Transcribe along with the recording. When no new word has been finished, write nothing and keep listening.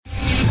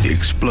The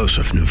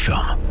explosive new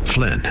film,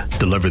 Flynn,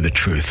 deliver the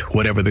truth,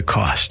 whatever the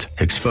cost,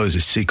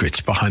 exposes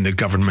secrets behind the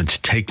government's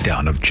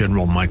takedown of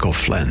General Michael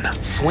Flynn.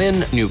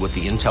 Flynn knew what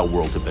the intel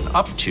world had been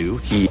up to.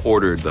 He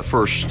ordered the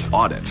first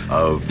audit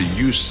of the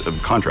use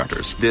of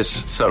contractors.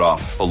 This set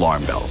off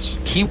alarm bells.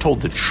 He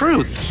told the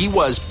truth. He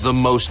was the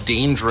most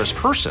dangerous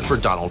person for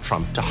Donald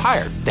Trump to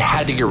hire. They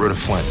had to get rid of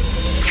Flynn.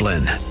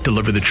 Flynn,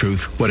 deliver the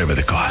truth, whatever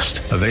the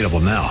cost. Available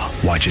now.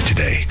 Watch it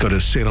today. Go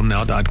to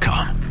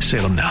salemnow.com.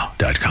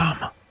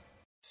 salemnow.com.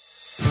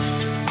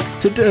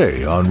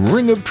 Today on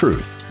Ring of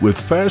Truth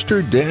with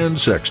Pastor Dan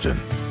Sexton.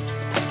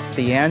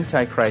 The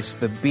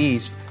Antichrist, the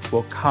beast,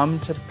 will come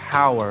to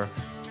power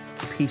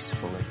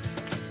peacefully.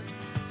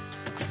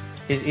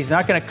 He's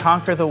not going to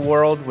conquer the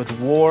world with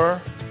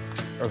war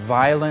or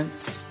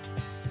violence.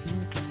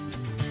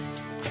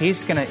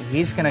 He's going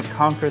to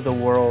conquer the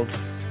world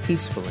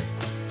peacefully,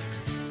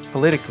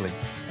 politically.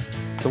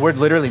 The word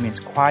literally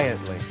means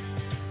quietly.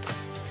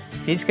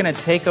 He's going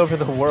to take over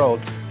the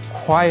world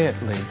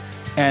quietly.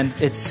 And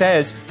it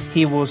says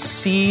he will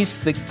seize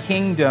the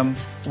kingdom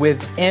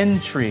with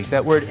intrigue.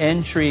 That word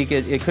intrigue,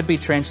 it could be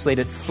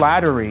translated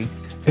flattery.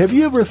 Have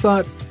you ever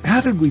thought,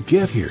 how did we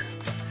get here?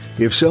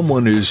 If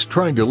someone is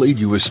trying to lead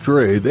you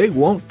astray, they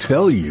won't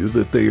tell you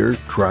that they are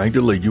trying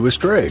to lead you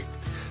astray.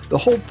 The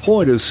whole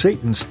point of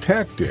Satan's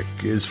tactic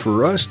is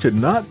for us to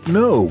not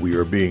know we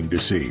are being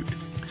deceived.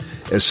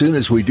 As soon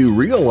as we do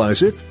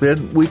realize it,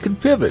 then we can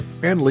pivot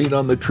and lean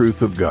on the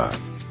truth of God.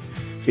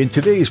 In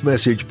today's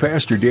message,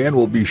 Pastor Dan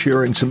will be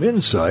sharing some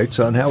insights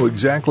on how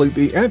exactly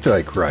the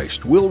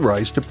Antichrist will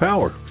rise to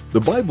power.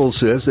 The Bible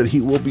says that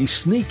he will be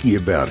sneaky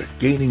about it,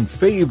 gaining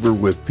favor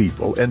with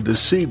people and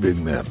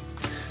deceiving them.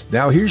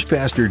 Now here's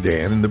Pastor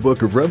Dan in the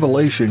book of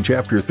Revelation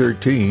chapter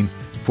 13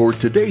 for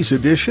today's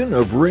edition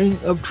of Ring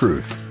of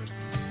Truth.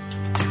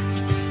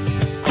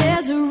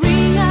 There's a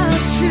ring of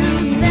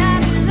truth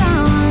that is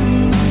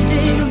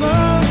unmistakable,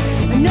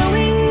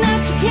 knowing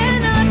that you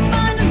cannot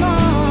find them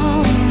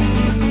all.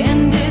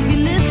 And if you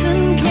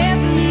listen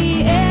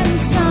carefully, and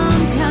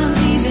sometimes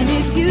even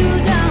if you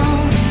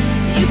don't,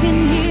 you can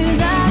hear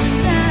that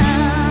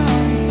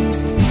sound.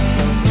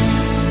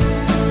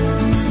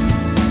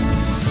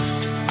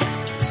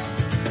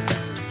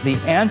 The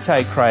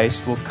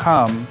Antichrist will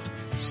come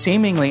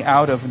seemingly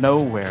out of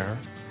nowhere,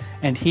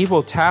 and he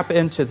will tap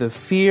into the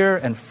fear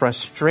and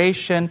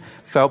frustration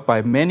felt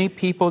by many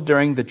people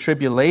during the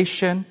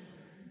tribulation,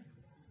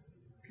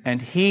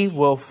 and he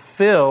will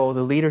fill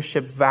the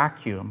leadership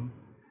vacuum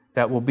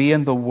that will be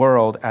in the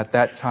world at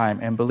that time.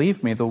 And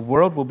believe me, the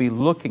world will be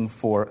looking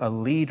for a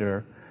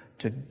leader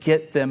to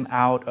get them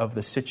out of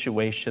the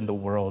situation the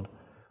world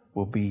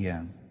will be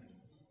in.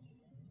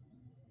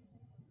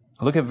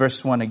 Look at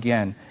verse 1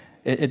 again.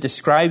 It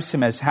describes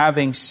him as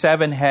having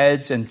 7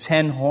 heads and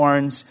 10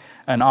 horns,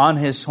 and on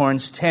his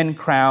horns 10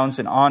 crowns,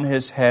 and on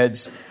his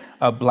heads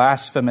a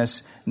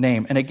blasphemous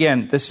name. And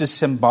again, this is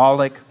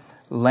symbolic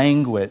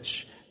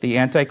language. The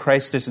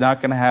Antichrist is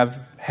not going to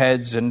have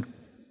heads and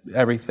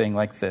everything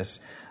like this.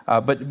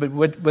 But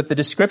what the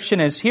description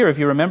is here, if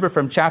you remember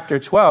from chapter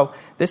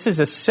 12, this is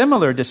a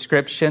similar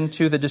description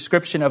to the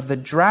description of the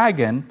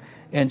dragon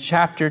in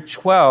chapter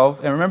 12.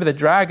 And remember, the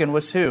dragon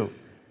was who?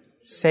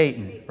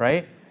 Satan,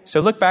 right? So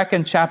look back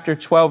in chapter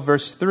 12,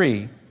 verse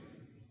 3.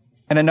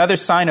 And another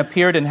sign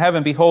appeared in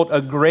heaven. Behold,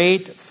 a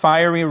great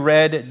fiery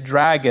red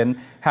dragon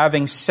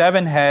having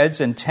 7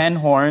 heads and 10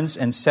 horns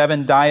and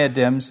 7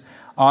 diadems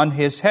on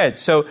his head.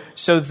 So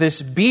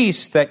this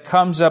beast that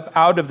comes up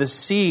out of the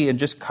sea and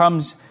just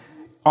comes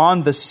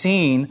on the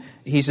scene,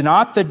 he's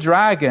not the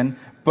dragon,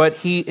 but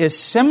he is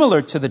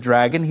similar to the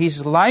dragon.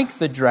 He's like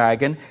the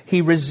dragon. He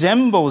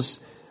resembles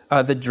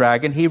the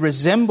dragon. He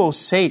resembles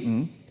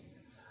Satan.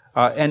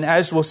 And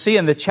as we'll see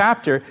in the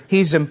chapter,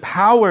 he's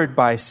empowered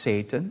by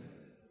Satan.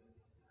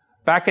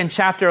 Back in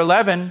chapter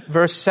 11,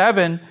 verse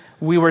 7,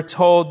 we were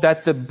told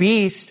that the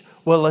beast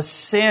will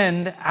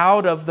ascend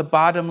out of the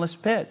bottomless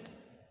pit.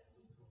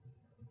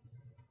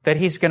 That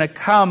he's going to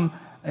come,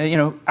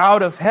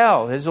 out of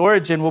hell. His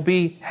origin will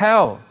be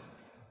hell.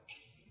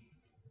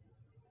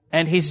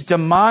 And he's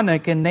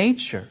demonic in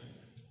nature.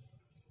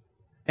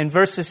 In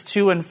verses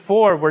 2 and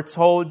 4, we're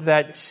told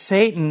that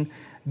Satan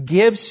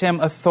gives him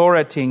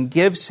authority and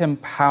gives him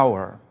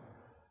power.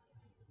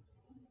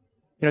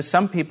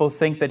 Some people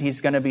think that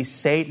he's going to be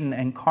Satan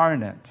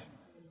incarnate.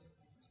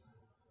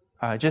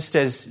 Just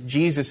as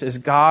Jesus is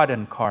God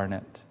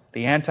incarnate,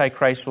 the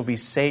Antichrist will be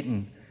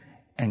Satan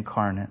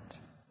incarnate.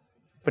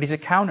 But he's a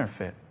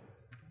counterfeit.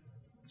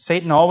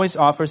 Satan always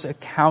offers a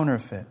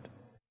counterfeit.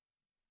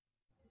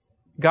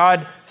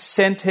 God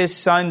sent his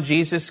Son,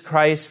 Jesus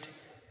Christ,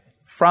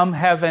 from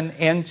heaven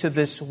into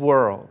this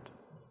world.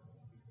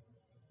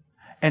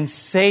 And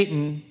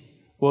Satan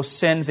will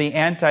send the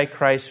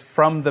Antichrist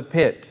from the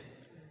pit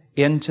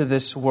into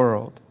this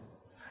world.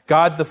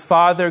 God the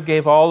Father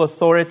gave all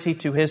authority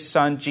to his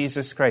Son,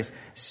 Jesus Christ.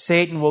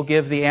 Satan will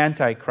give the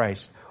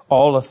Antichrist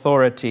all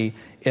authority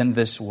in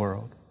this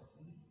world.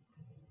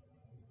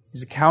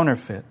 He's a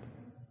counterfeit.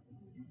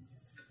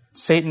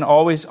 Satan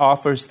always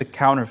offers the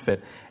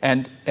counterfeit.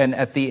 And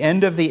at the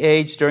end of the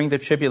age, during the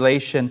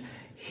tribulation,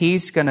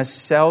 he's going to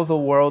sell the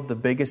world the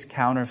biggest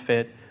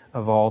counterfeit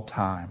of all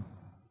time.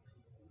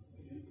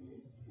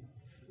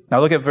 Now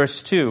look at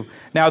verse 2.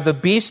 Now the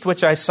beast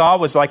which I saw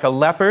was like a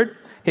leopard.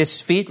 His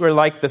feet were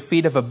like the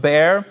feet of a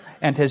bear,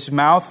 and his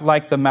mouth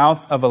like the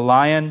mouth of a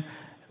lion.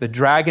 The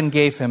dragon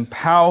gave him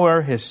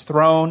power, his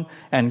throne,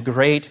 and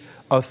great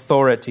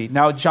authority.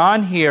 Now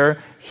John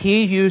here,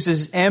 he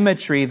uses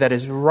imagery that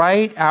is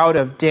right out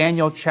of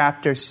Daniel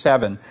chapter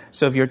 7.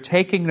 So if you're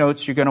taking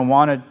notes, you're going to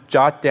want to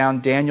jot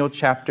down Daniel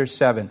chapter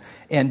 7.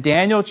 In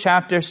Daniel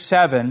chapter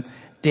 7,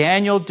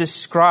 Daniel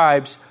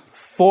describes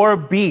 4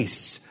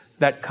 beasts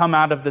that come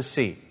out of the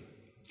sea,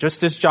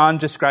 just as John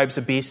describes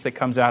a beast that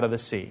comes out of the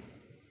sea.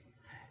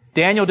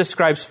 Daniel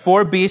describes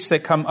 4 beasts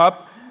that come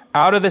up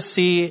out of the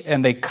sea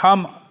and they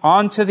come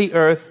onto the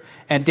earth.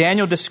 And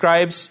Daniel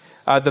describes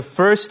the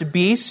first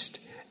beast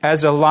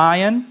as a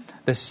lion,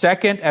 the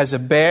second as a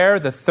bear,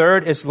 the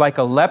third is like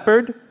a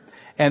leopard.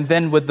 And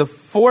then with the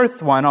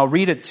fourth one, I'll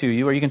read it to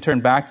you, or you can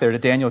turn back there to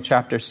Daniel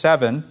chapter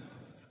 7.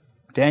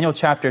 Daniel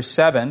chapter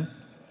 7,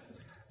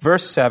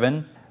 verse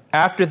 7.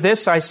 After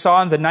this I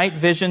saw in the night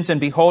visions, and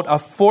behold, a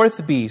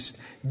fourth beast,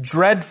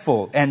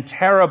 dreadful and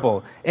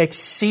terrible,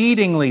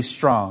 exceedingly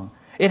strong.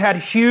 It had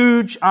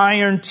huge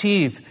iron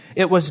teeth.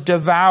 It was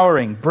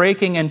devouring,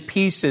 breaking in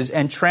pieces,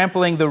 and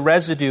trampling the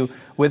residue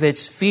with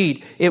its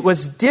feet. It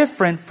was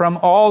different from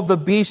all the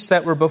beasts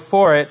that were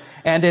before it,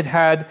 and it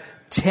had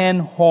 10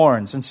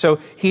 horns. And so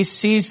he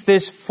sees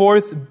this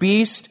fourth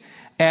beast,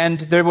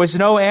 and there was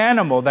no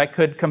animal that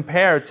could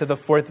compare to the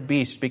fourth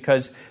beast,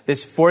 because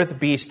this fourth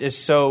beast is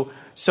so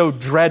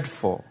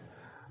dreadful,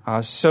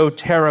 so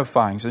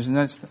terrifying. So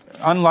it's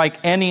unlike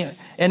any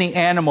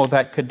animal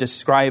that could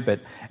describe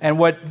it. And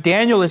what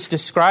Daniel is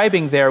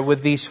describing there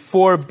with these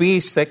 4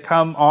 beasts that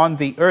come on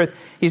the earth,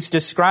 he's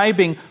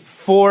describing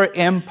 4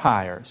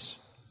 empires.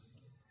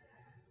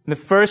 The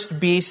first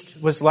beast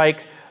was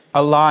like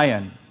a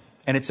lion,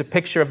 and it's a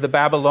picture of the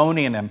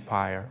Babylonian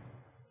Empire.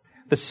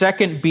 The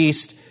second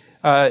beast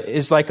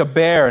is like a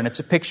bear, and it's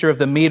a picture of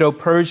the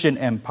Medo-Persian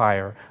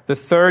Empire. The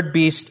third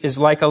beast is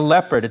like a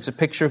leopard. It's a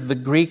picture of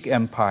the Greek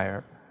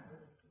Empire.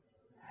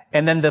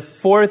 And then the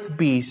fourth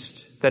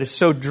beast that is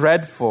so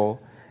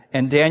dreadful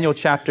in Daniel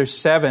chapter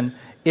 7,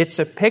 it's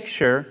a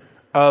picture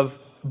of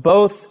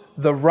both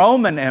the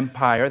Roman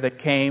Empire that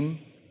came,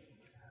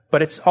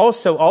 but it's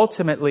also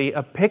ultimately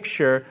a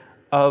picture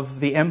of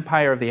the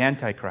empire of the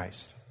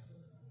Antichrist.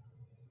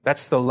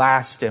 That's the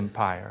last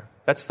empire.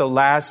 That's the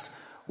last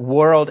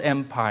world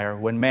empire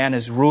when man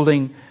is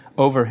ruling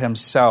over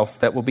himself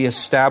that will be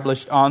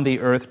established on the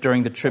earth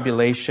during the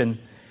tribulation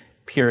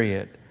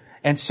period.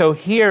 And so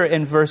here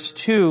in verse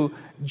 2,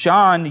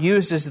 John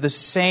uses the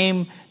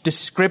same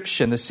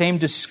description, the same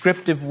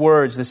descriptive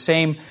words, the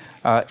same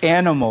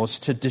animals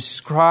to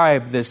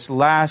describe this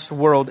last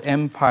world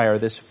empire,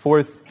 this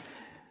fourth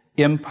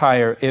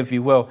empire, if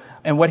you will.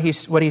 And what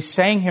he's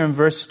saying here in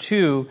verse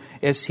 2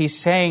 is he's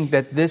saying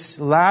that this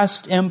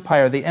last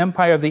empire, the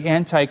empire of the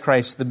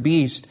Antichrist, the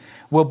beast,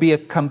 will be a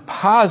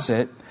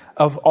composite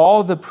of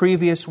all the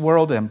previous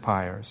world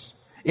empires.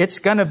 It's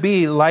going to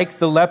be like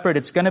the leopard.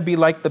 It's going to be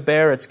like the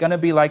bear. It's going to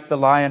be like the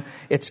lion.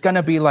 It's going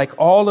to be like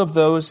all of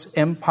those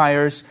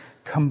empires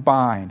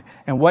combined.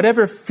 And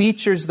whatever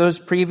features those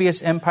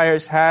previous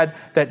empires had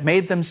that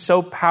made them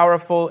so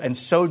powerful and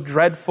so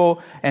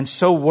dreadful and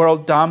so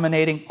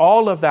world-dominating,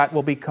 all of that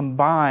will be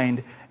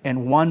combined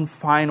in one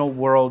final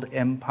world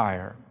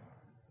empire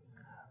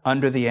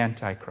under the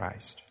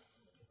Antichrist.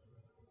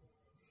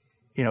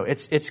 You know,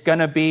 it's going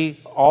to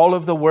be all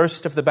of the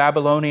worst of the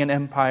Babylonian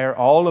Empire,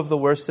 all of the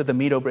worst of the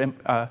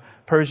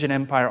Medo-Persian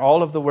Empire,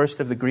 all of the worst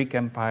of the Greek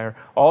Empire,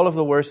 all of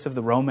the worst of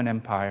the Roman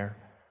Empire.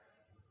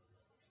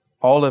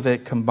 All of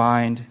it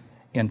combined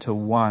into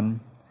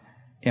one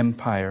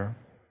empire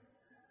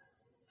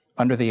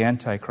under the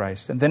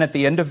Antichrist. And then at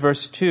the end of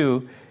verse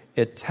 2,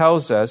 it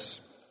tells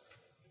us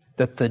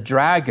that the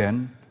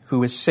dragon,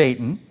 who is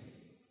Satan,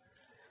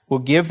 will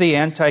give the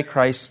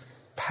Antichrist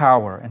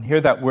power. And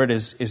here that word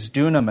is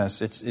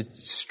dunamis.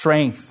 It's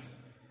strength,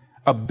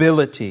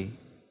 ability.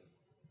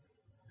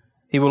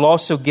 He will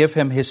also give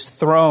him his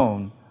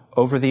throne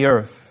over the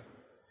earth.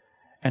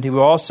 And he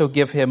will also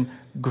give him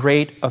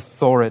great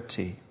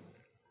authority.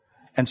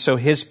 And so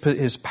his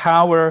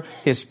power,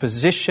 his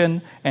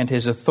position, and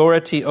his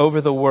authority over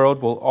the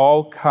world will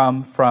all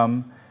come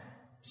from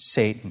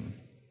Satan.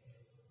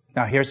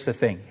 Now here's the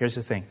thing.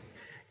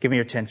 Give me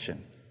your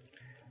attention.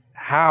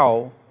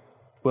 How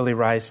will he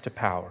rise to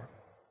power?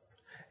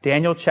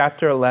 Daniel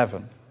chapter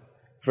 11,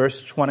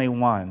 verse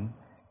 21,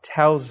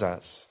 tells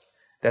us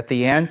that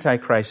the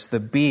Antichrist, the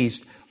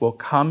beast, will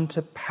come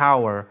to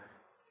power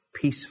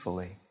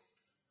peacefully.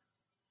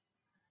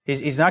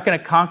 He's not going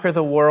to conquer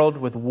the world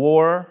with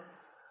war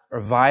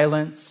or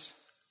violence.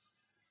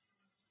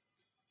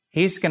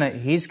 He's going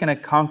to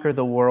conquer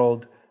the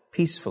world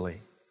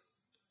peacefully,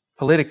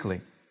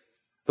 politically.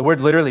 The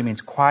word literally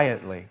means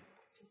quietly.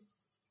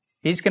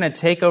 He's going to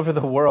take over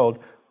the world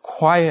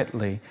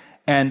quietly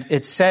And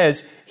it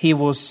says he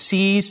will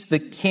seize the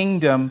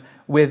kingdom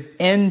with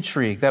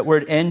intrigue. That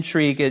word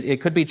intrigue,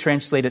 it could be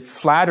translated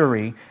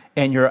flattery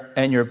in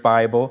your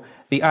Bible.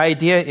 The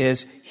idea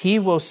is he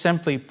will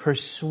simply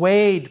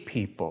persuade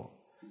people,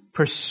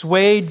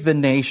 persuade the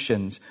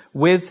nations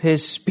with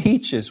his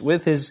speeches,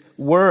 with his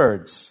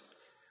words,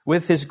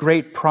 with his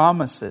great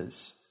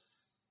promises.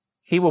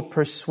 He will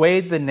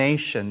persuade the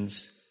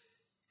nations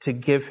to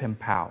give him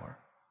power.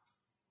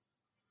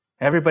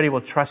 Everybody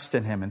will trust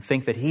in him and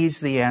think that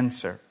he's the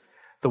answer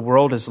the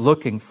world is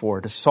looking for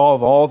to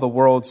solve all the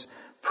world's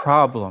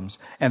problems,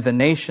 and the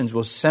nations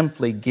will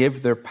simply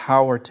give their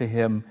power to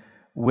him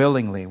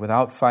willingly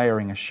without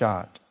firing a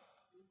shot.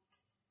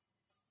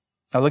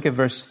 Now look at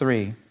verse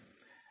 3.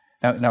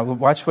 Now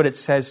watch what it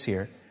says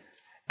here.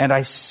 And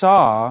I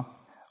saw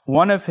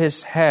one of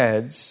his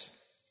heads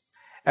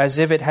as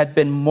if it had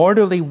been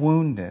mortally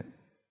wounded,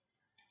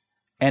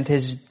 and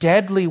his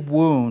deadly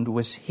wound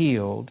was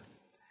healed.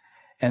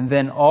 And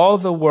then all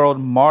the world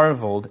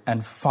marveled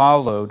and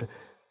followed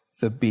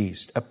the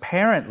beast.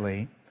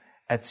 Apparently,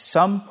 at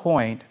some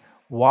point,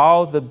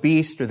 while the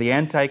beast or the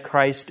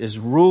Antichrist is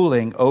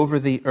ruling over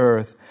the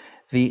earth,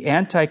 the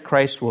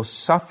Antichrist will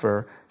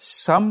suffer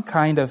some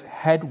kind of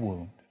head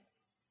wound.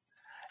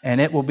 And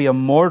it will be a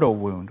mortal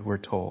wound, we're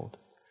told.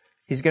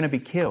 He's going to be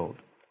killed.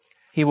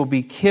 He will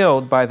be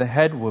killed by the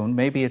head wound.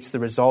 Maybe it's the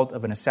result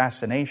of an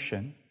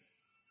assassination.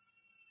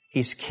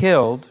 He's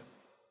killed.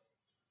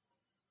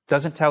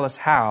 Doesn't tell us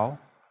how,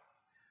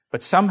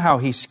 but somehow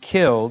he's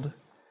killed,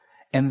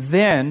 and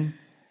then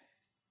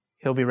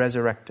he'll be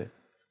resurrected.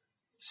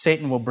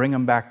 Satan will bring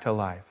him back to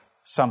life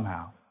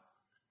somehow.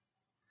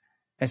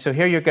 And so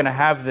here you're going to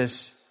have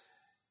this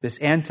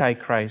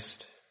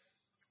Antichrist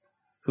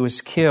who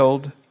is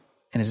killed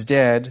and is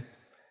dead,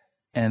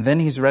 and then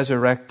he's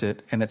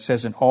resurrected, and it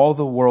says, and all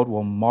the world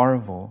will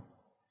marvel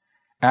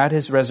at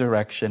his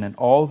resurrection, and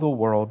all the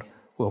world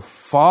will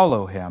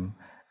follow him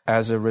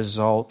as a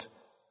result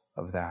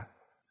of that.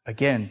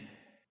 Again,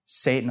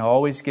 Satan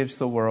always gives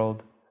the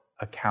world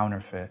a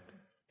counterfeit.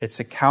 It's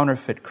a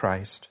counterfeit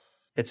Christ.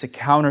 It's a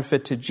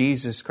counterfeit to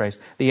Jesus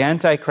Christ. The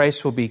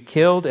Antichrist will be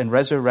killed and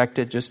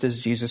resurrected just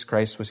as Jesus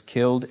Christ was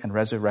killed and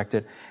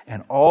resurrected.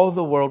 And all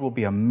the world will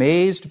be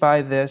amazed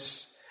by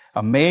this,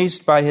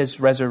 amazed by his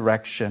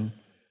resurrection.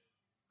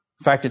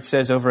 In fact, it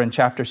says over in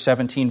chapter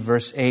 17,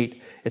 verse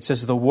 8, it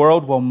says, the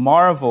world will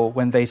marvel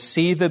when they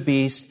see the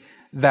beast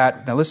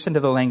that, now listen to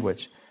the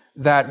language,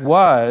 that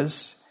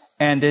was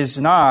and is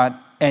not,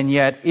 and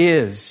yet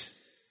is.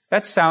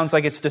 That sounds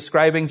like it's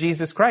describing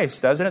Jesus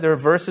Christ, doesn't it? There are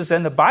verses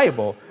in the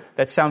Bible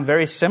that sound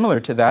very similar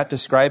to that,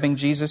 describing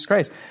Jesus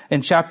Christ.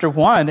 In chapter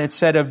 1, it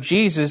said of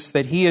Jesus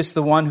that he is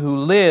the one who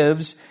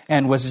lives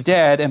and was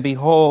dead, and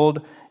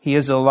behold, he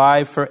is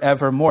alive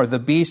forevermore. The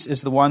beast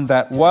is the one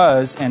that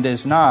was and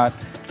is not,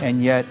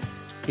 and yet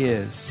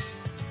is.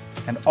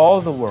 And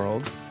all the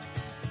world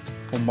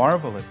will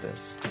marvel at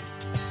this.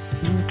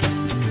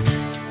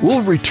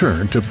 We'll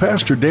return to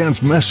Pastor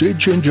Dan's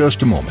message in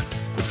just a moment.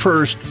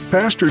 First,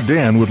 Pastor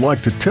Dan would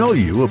like to tell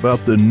you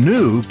about the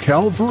new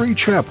Calvary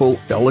Chapel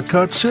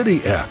Ellicott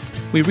City app.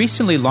 We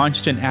recently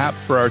launched an app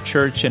for our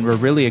church, and we're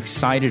really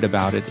excited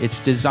about it. It's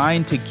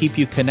designed to keep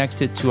you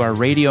connected to our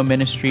radio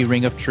ministry,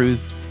 Ring of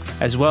Truth,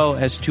 as well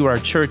as to our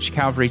church,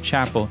 Calvary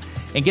Chapel.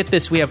 And get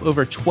this, we have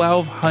over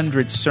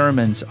 1,200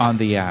 sermons on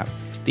the app.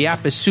 The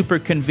app is super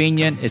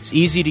convenient, it's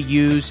easy to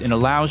use, and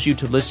allows you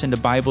to listen to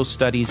Bible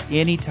studies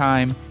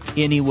anytime,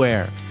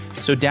 anywhere.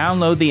 So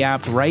download the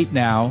app right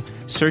now,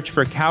 search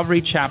for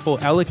Calvary Chapel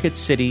Ellicott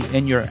City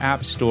in your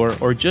app store,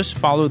 or just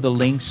follow the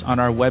links on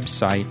our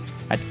website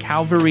at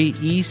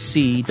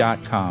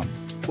calvaryec.com.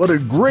 What a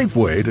great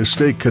way to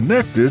stay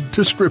connected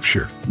to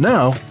Scripture.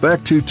 Now,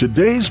 back to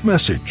today's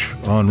message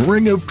on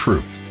Ring of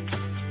Truth.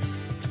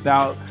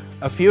 Now,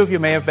 a few of you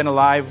may have been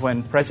alive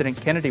when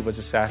President Kennedy was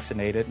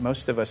assassinated.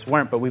 Most of us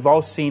weren't, but we've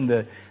all seen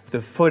the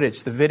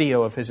footage, the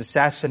video of his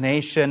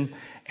assassination,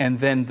 and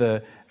then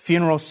the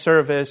funeral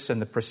service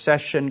and the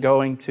procession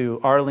going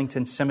to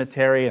Arlington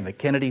Cemetery and the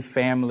Kennedy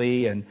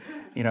family, and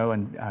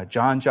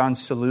John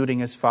saluting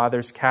his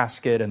father's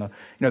casket, and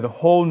the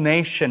whole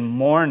nation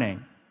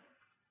mourning.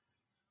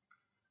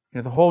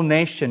 The whole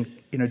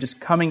nation,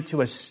 just coming to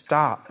a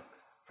stop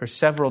for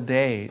several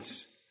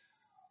days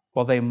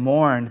while they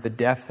mourned the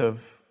death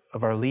of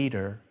our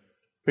leader.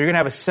 We're going to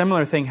have a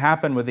similar thing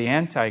happen with the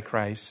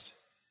Antichrist,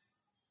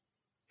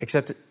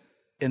 except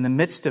in the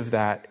midst of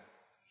that,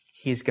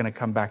 he's going to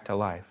come back to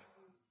life.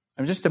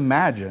 I mean, just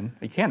imagine,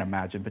 you can't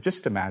imagine, but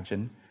just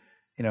imagine,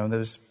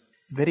 those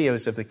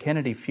videos of the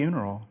Kennedy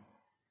funeral,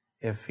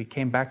 if he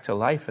came back to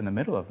life in the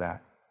middle of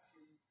that.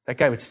 That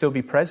guy would still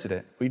be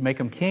president. We'd make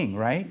him king,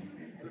 right?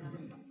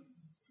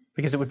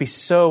 Because it would be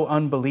so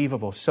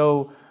unbelievable,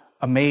 so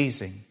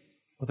amazing.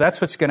 Well,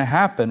 that's what's going to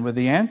happen with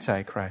the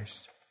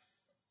Antichrist.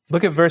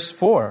 Look at verse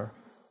 4.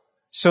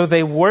 So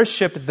they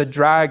worshiped the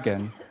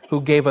dragon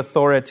who gave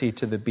authority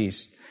to the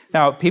beast.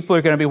 Now, people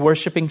are going to be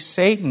worshiping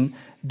Satan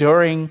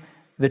during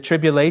the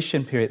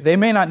tribulation period. They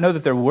may not know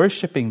that they're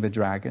worshiping the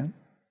dragon,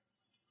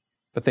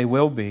 but they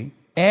will be.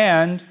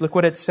 And look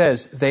what it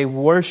says. They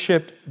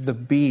worshiped the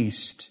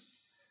beast,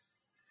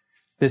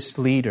 this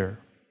leader.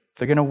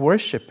 They're going to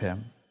worship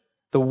him.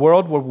 The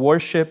world will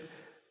worship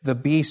the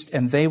beast,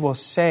 and they will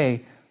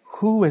say,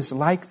 who is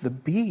like the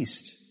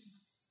beast?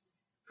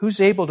 Who's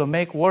able to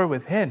make war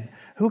with him?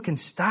 Who can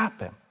stop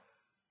him?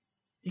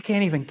 You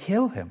can't even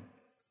kill him.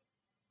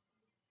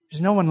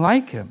 There's no one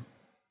like him.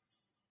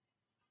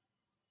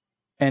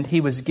 And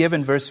he was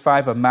given, verse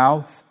 5, a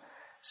mouth,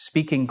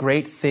 speaking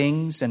great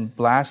things and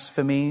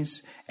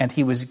blasphemies, and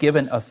he was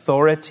given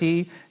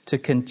authority to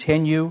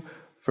continue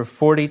for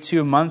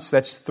 42 months.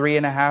 That's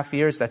 3.5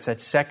 years. That's that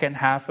second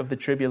half of the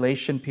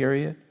tribulation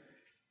period.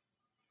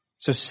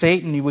 So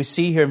Satan, we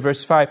see here in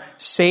verse 5,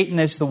 Satan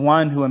is the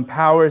one who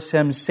empowers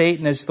him.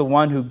 Satan is the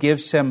one who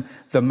gives him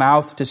the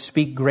mouth to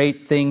speak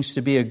great things,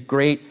 to be a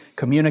great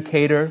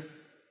communicator.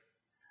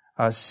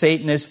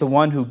 Satan is the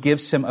one who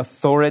gives him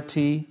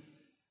authority,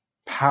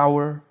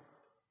 power.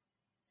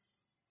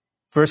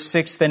 Verse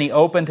 6, then he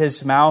opened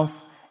his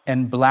mouth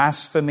in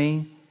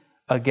blasphemy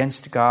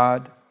against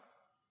God,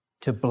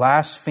 to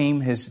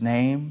blaspheme his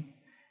name,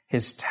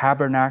 his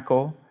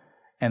tabernacle,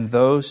 and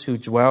those who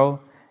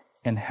dwell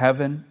in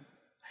heaven.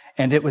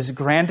 And it was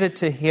granted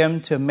to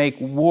him to make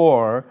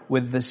war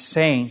with the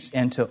saints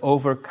and to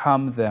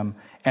overcome them.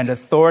 And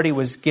authority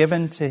was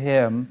given to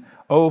him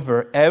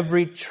over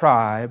every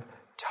tribe,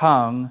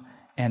 tongue,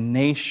 and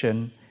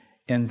nation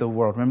in the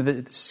world. Remember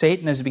that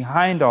Satan is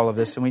behind all of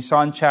this. And we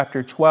saw in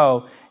chapter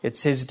 12,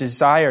 it's his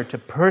desire to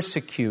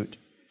persecute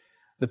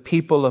the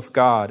people of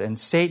God. And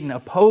Satan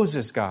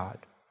opposes God,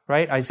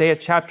 right? Isaiah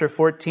chapter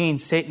 14,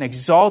 Satan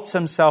exalts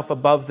himself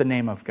above the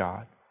name of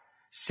God.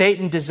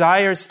 Satan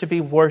desires to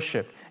be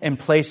worshiped in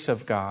place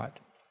of God.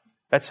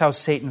 That's how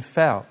Satan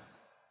fell.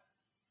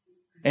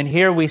 And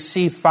here we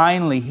see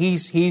finally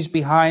he's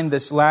behind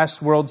this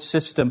last world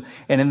system.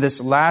 And in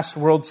this last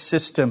world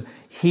system,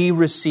 he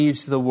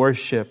receives the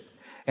worship.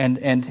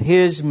 And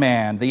his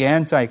man, the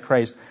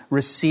Antichrist,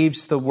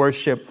 receives the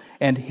worship.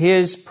 And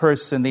his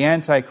person, the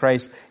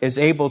Antichrist, is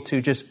able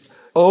to just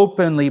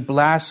openly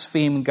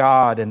blaspheme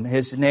God and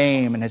his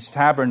name and his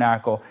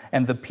tabernacle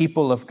and the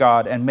people of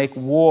God and make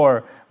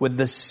war with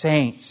the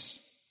saints.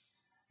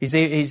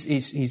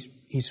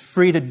 He's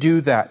free to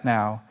do that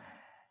now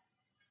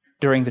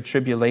during the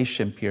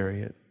tribulation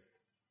period.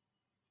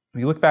 If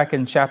you look back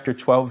in chapter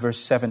 12, verse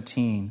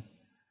 17,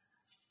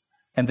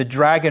 and the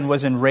dragon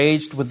was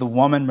enraged with the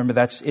woman. Remember,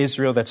 that's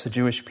Israel, that's the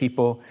Jewish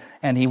people.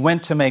 And he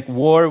went to make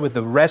war with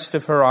the rest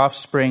of her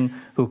offspring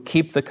who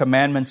keep the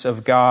commandments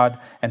of God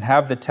and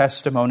have the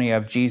testimony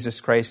of Jesus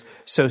Christ.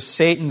 So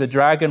Satan, the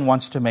dragon,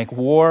 wants to make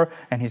war,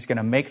 and he's going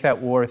to make that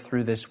war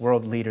through this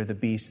world leader, the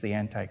beast, the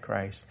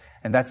Antichrist.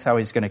 And that's how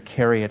he's going to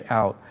carry it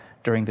out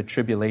during the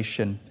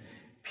tribulation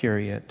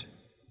period.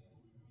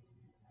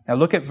 Now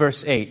look at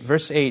verse 8.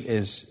 Verse 8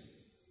 is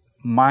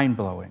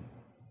mind-blowing.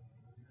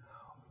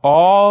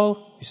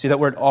 All, you see that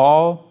word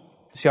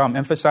all? See how I'm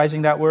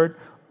emphasizing that word?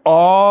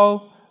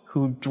 All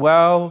who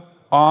dwell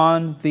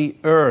on the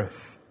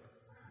earth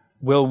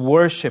will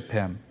worship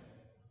him,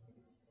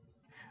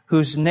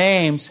 whose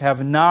names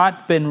have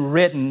not been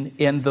written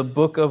in the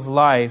book of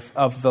life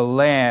of the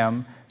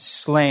Lamb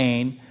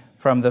slain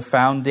from the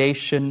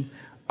foundation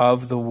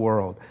of the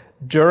world.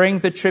 During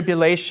the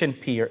tribulation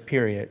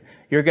period,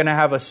 you're going to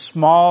have a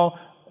small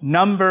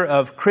number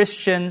of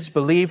Christians,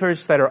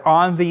 believers that are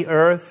on the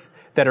earth,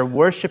 that are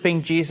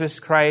worshiping Jesus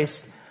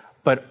Christ,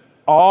 but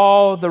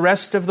all the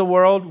rest of the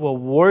world will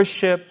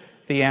worship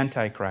the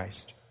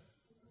Antichrist.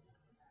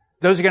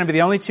 Those are going to be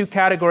the only two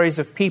categories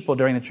of people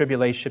during the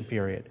tribulation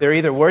period. They're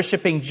either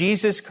worshiping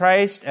Jesus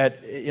Christ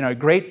at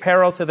great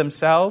peril to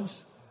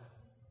themselves,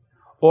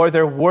 or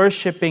they're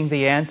worshiping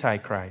the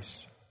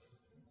Antichrist.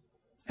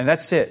 And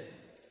that's it.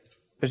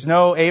 There's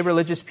no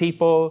a-religious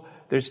people.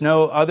 There's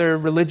no other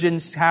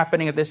religions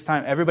happening at this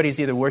time. Everybody's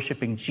either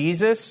worshiping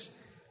Jesus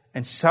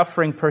and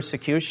suffering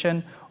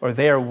persecution, or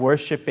they are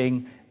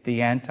worshiping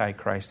the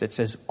Antichrist. It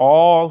says,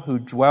 all who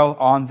dwell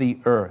on the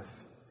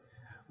earth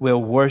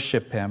will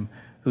worship him,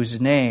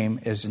 whose name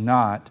is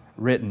not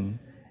written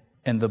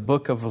in the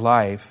book of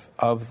life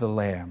of the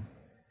Lamb,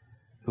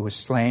 who was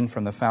slain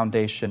from the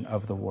foundation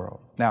of the world.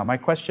 Now, my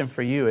question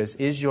for you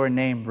is your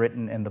name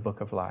written in the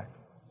book of life?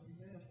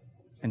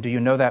 And do you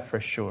know that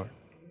for sure?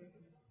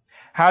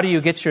 How do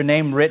you get your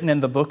name written in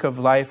the book of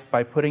life?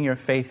 By putting your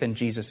faith in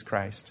Jesus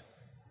Christ,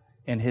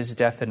 in his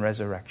death and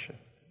resurrection.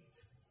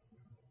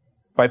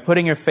 By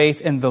putting your faith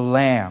in the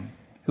Lamb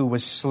who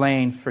was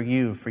slain for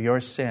you, for your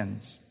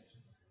sins.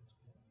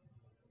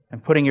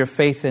 And putting your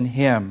faith in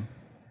him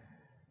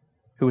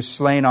who was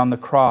slain on the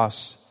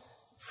cross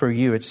for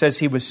you. It says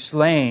he was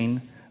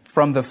slain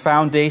from the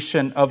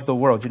foundation of the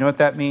world. You know what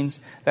that means?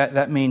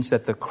 That means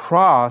that the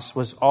cross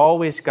was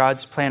always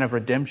God's plan of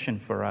redemption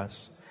for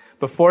us.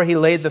 Before he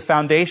laid the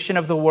foundation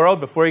of the world,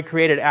 before he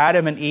created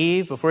Adam and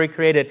Eve, before he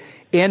created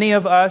any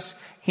of us,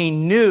 he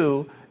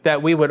knew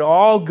that we would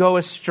all go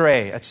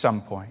astray at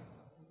some point.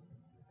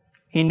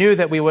 He knew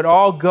that we would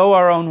all go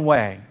our own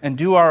way and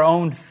do our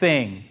own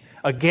thing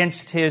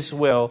against His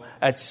will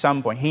at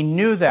some point. He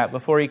knew that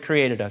before He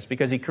created us,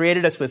 because He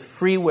created us with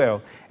free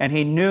will, and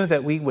He knew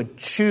that we would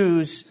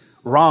choose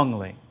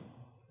wrongly,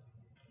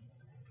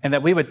 and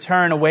that we would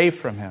turn away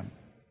from Him,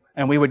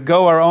 and we would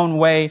go our own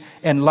way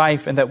in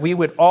life, and that we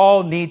would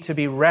all need to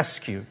be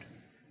rescued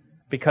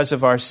because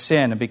of our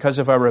sin and because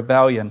of our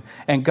rebellion.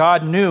 And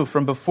God knew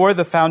from before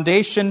the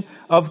foundation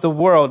of the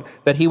world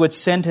that He would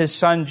send His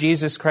Son,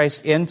 Jesus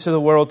Christ, into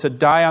the world to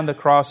die on the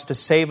cross, to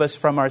save us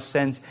from our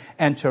sins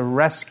and to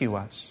rescue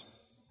us.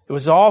 It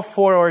was all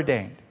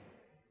foreordained.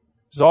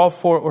 It was all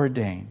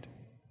foreordained.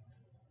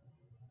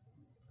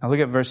 Now look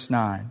at verse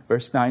 9.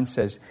 Verse 9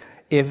 says,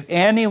 if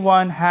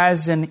anyone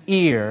has an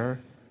ear,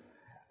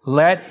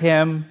 let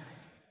him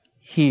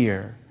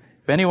hear.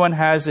 If anyone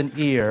has an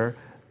ear,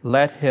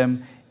 let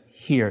him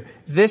hear.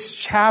 This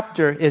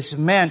chapter is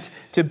meant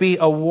to be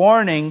a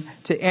warning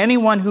to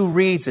anyone who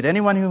reads it,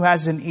 anyone who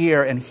has an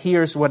ear and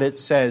hears what it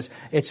says.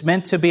 It's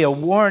meant to be a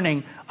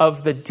warning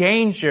of the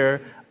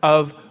danger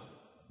of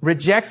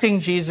rejecting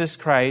Jesus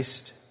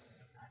Christ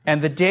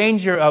and the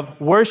danger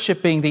of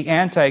worshiping the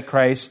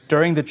Antichrist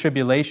during the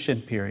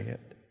tribulation period.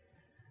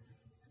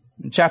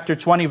 In chapter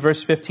 20,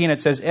 verse 15,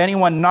 it says,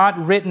 anyone not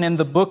written in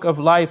the book of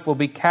life will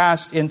be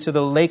cast into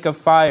the lake of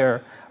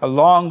fire,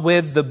 along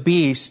with the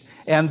beast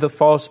and the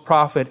false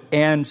prophet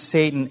and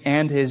Satan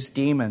and his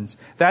demons.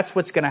 That's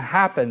what's going to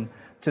happen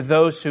to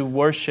those who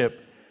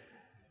worship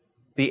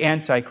the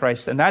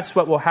Antichrist. And that's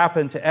what will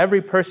happen to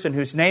every person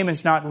whose name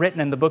is not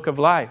written in the book of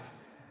life.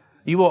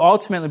 You will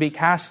ultimately be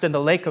cast in the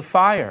lake of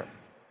fire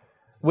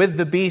with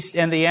the beast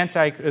and the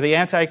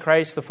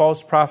Antichrist, the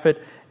false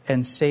prophet,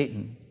 and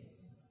Satan.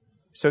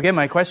 So again,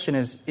 my question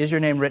is your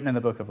name written in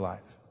the book of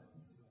life?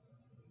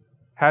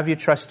 Have you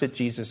trusted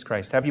Jesus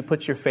Christ? Have you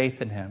put your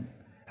faith in Him?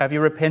 Have you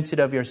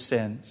repented of your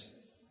sins?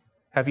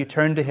 Have you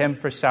turned to Him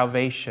for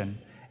salvation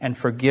and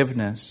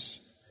forgiveness?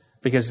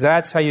 Because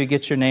that's how you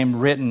get your name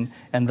written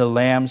in the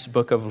Lamb's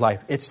book of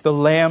life. It's the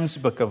Lamb's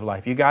book of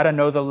life. You got to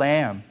know the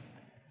Lamb.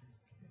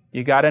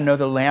 You got to know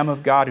the Lamb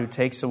of God who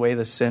takes away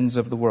the sins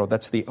of the world.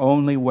 That's the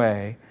only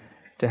way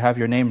to have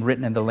your name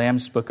written in the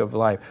Lamb's book of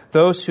life.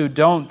 Those who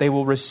don't, they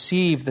will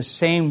receive the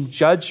same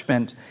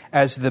judgment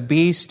as the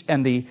beast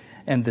and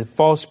the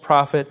false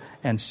prophet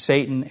and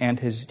Satan and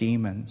his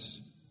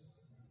demons.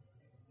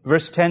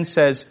 Verse 10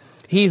 says,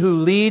 he who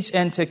leads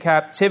into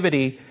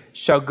captivity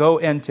shall go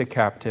into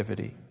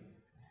captivity,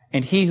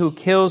 and he who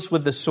kills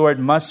with the sword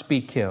must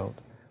be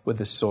killed with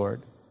the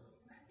sword.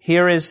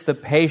 Here is the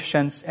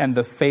patience and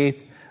the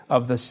faith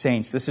of the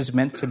saints. This is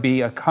meant to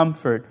be a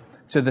comfort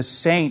to the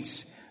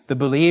saints, the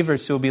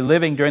believers who will be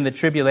living during the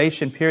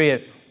tribulation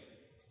period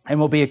and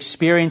will be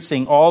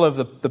experiencing all of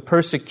the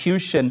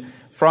persecution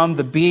from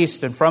the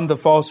beast and from the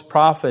false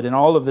prophet and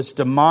all of this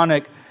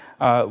demonic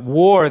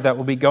war that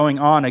will be going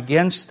on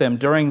against them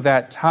during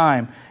that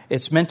time.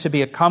 It's meant to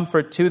be a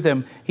comfort to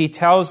them. He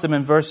tells them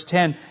in verse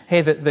 10,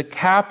 hey, the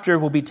captor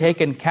will be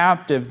taken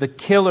captive, the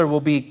killer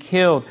will be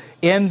killed.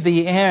 In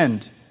the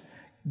end,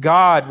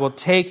 God will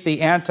take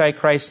the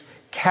Antichrist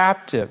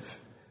captive.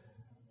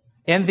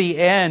 In the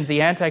end,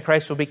 the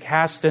Antichrist will be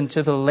cast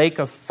into the lake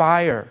of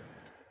fire.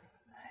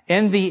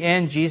 In the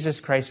end,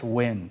 Jesus Christ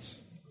wins.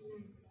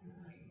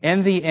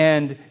 In the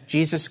end,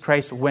 Jesus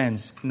Christ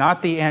wins.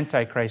 Not the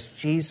Antichrist,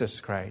 Jesus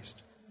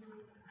Christ.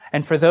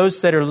 And for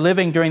those that are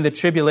living during the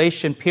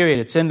tribulation period,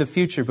 it's in the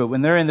future, but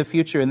when they're in the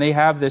future and they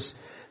have this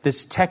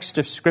text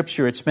of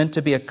Scripture, it's meant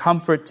to be a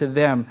comfort to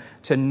them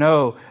to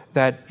know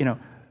that,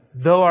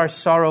 though our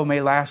sorrow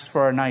may last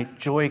for a night,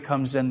 joy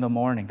comes in the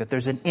morning, that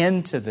there's an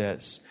end to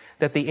this,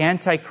 that the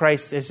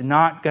Antichrist is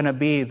not going to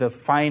be the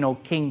final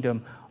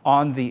kingdom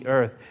on the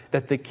earth,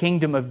 that the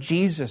kingdom of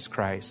Jesus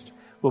Christ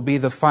will be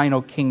the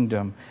final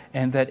kingdom,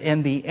 and that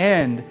in the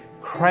end,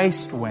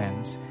 Christ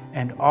wins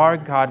and our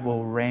God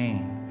will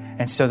reign.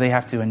 And so they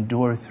have to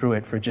endure through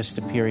it for just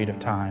a period of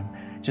time,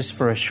 just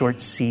for a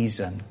short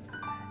season.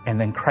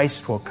 And then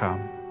Christ will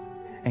come,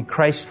 and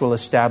Christ will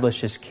establish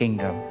His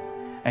kingdom,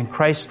 and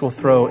Christ will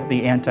throw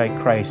the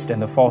Antichrist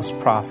and the false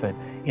prophet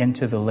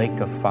into the lake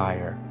of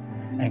fire.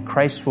 And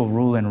Christ will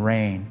rule and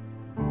reign.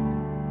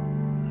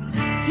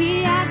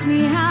 He asked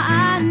me how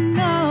I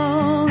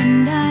know,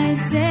 and I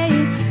say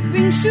it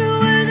rings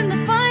truer than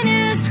the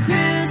finest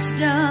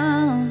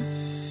crystal.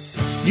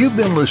 You've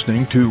been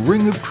listening to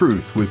Ring of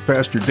Truth with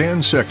Pastor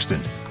Dan Sexton.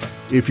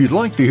 If you'd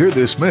like to hear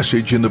this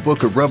message in the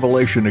book of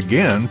Revelation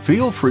again,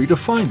 feel free to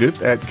find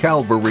it at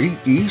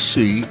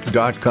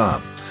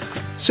calvaryec.com.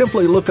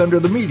 Simply look under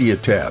the Media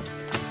tab.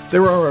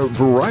 There are a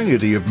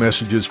variety of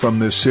messages from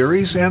this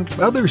series and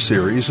other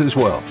series as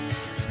well.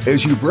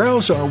 As you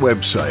browse our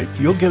website,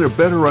 you'll get a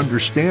better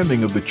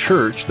understanding of the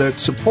church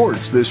that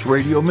supports this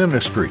radio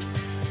ministry,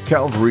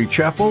 Calvary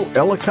Chapel,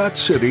 Ellicott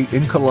City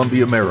in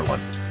Columbia,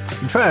 Maryland.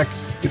 In fact,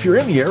 if you're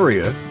in the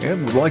area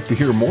and would like to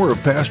hear more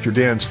of Pastor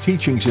Dan's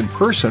teachings in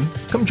person,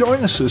 come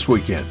join us this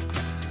weekend.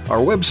 Our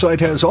website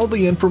has all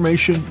the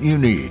information you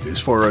need as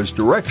far as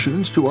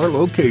directions to our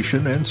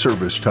location and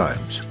service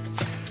times.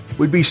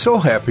 We'd be so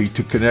happy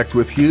to connect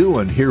with you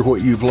and hear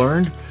what you've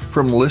learned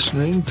from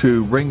listening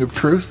to Ring of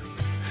Truth.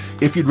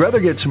 If you'd rather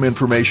get some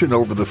information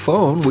over the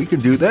phone, we can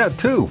do that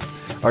too.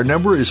 Our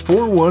number is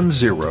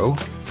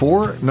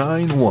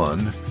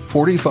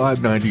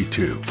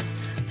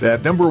 410-491-4592.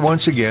 That number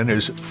once again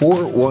is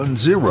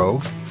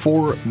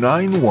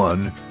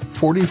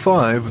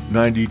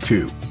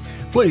 410-491-4592.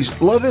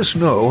 Please let us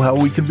know how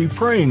we can be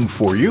praying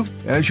for you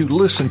as you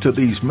listen to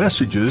these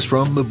messages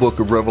from the book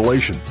of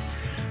Revelation.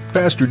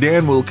 Pastor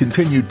Dan will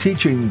continue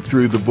teaching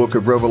through the book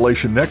of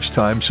Revelation next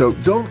time, so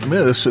don't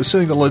miss a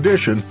single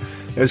edition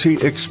as he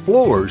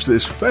explores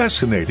this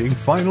fascinating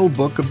final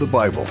book of the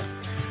Bible.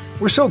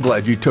 We're so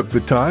glad you took the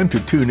time to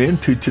tune in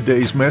to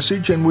today's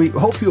message, and we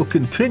hope you'll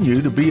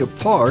continue to be a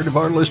part of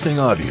our listening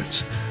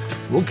audience.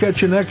 We'll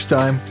catch you next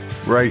time,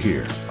 right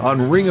here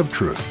on Ring of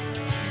Truth.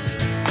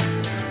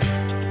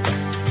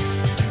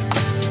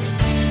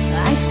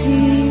 I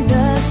see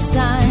the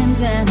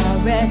signs and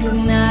I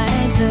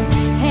recognize the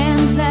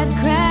hands that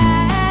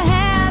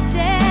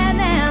crafted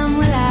them.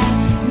 Well,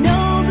 I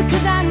know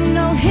because I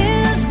know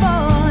His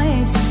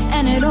voice,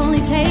 and it only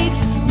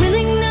takes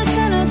willingness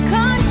and a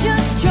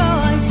conscious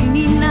choice. You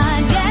need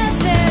not guess,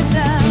 there's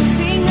a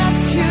ring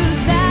of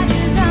truth that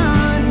is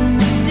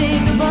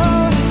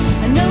unmistakable,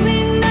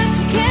 knowing that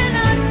you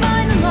cannot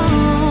find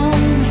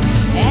alone.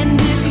 And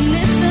if you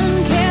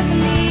listen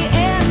carefully,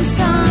 and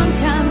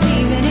sometimes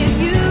even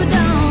if you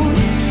don't,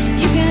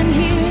 you can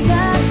hear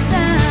the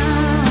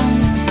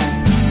sound.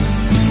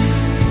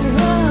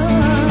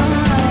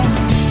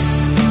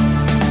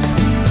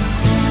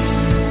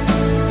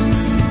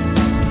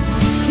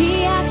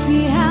 He asked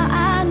me how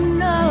I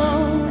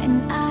know,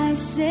 and I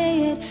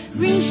say it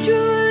rings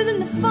truer than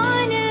the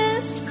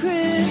finest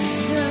crystal.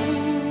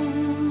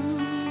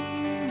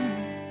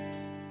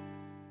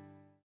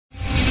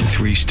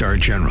 3-star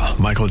General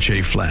Michael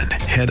J. Flynn,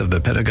 head of the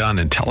Pentagon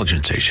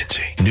Intelligence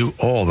Agency, knew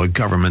all the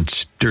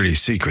government's dirty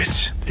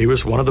secrets. He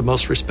was one of the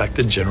most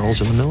respected generals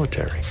in the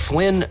military.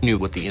 Flynn knew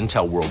what the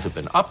intel world had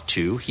been up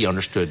to. He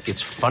understood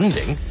its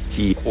funding.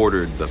 He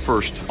ordered the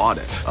first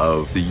audit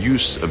of the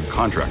use of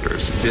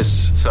contractors.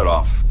 This set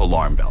off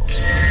alarm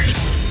bells.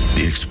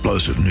 The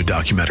explosive new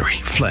documentary,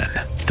 Flynn,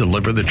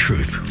 Deliver the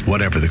Truth,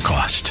 Whatever the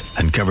Cost,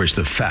 uncovers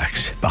the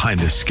facts behind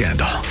this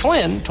scandal.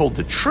 Flynn told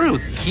the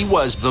truth. He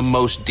was the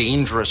most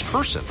dangerous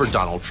person for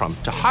Donald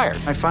Trump to hire.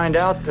 I find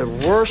out the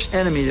worst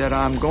enemy that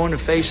I'm going to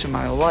face in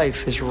my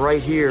life is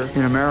right here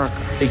in America.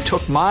 They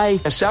took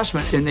my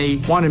assessment and they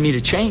wanted me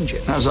to change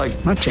it. And I was like,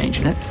 I'm not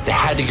changing it. They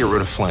had to get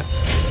rid of Flynn.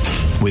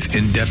 With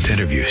in-depth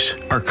interviews,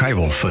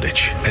 archival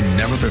footage, and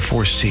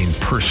never-before-seen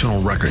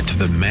personal records of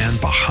the man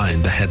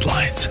behind the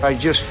headlines. I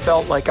just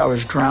felt like I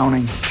was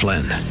drowning.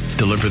 Flynn,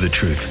 Deliver the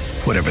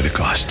Truth, Whatever the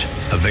Cost.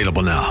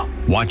 Available now.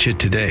 Watch it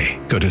today.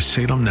 Go to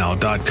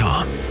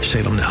salemnow.com.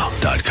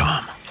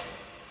 salemnow.com.